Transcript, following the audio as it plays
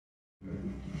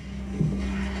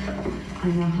I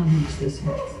know how much this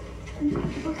hurts.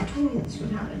 People have told me this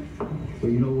would happen. But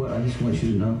you know what? I just want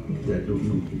you to know that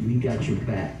we got your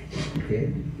back, okay?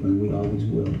 And we always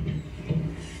will. I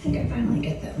think I finally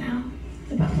get that now.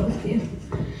 About both of you.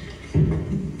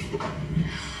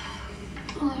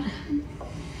 God.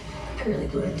 I really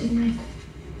blew it, didn't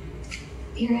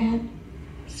I? Here I had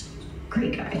this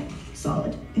great guy,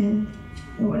 solid, and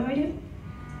what do?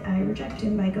 I reject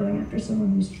him by going after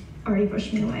someone who's already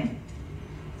pushed me away.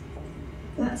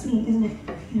 But that's me, isn't it?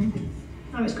 You know,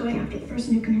 I was going after the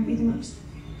person who can hurt me the most.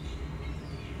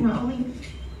 Not only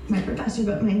my professor,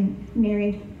 but my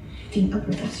married female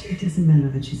professor. It doesn't matter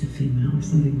that she's a female. There's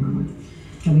something wrong with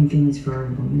having feelings for a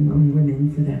woman or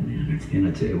women for that matter. And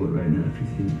I tell you what, right now, if you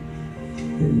think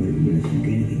that maybe you're gonna think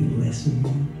anything less of me,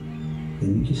 let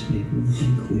me just make one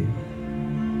thing clear.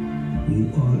 You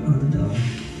are our daughter.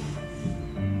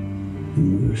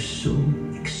 And we're so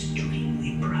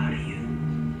extremely proud of you.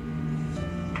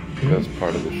 That's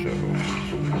part of the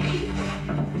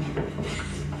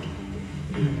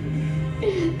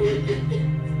show.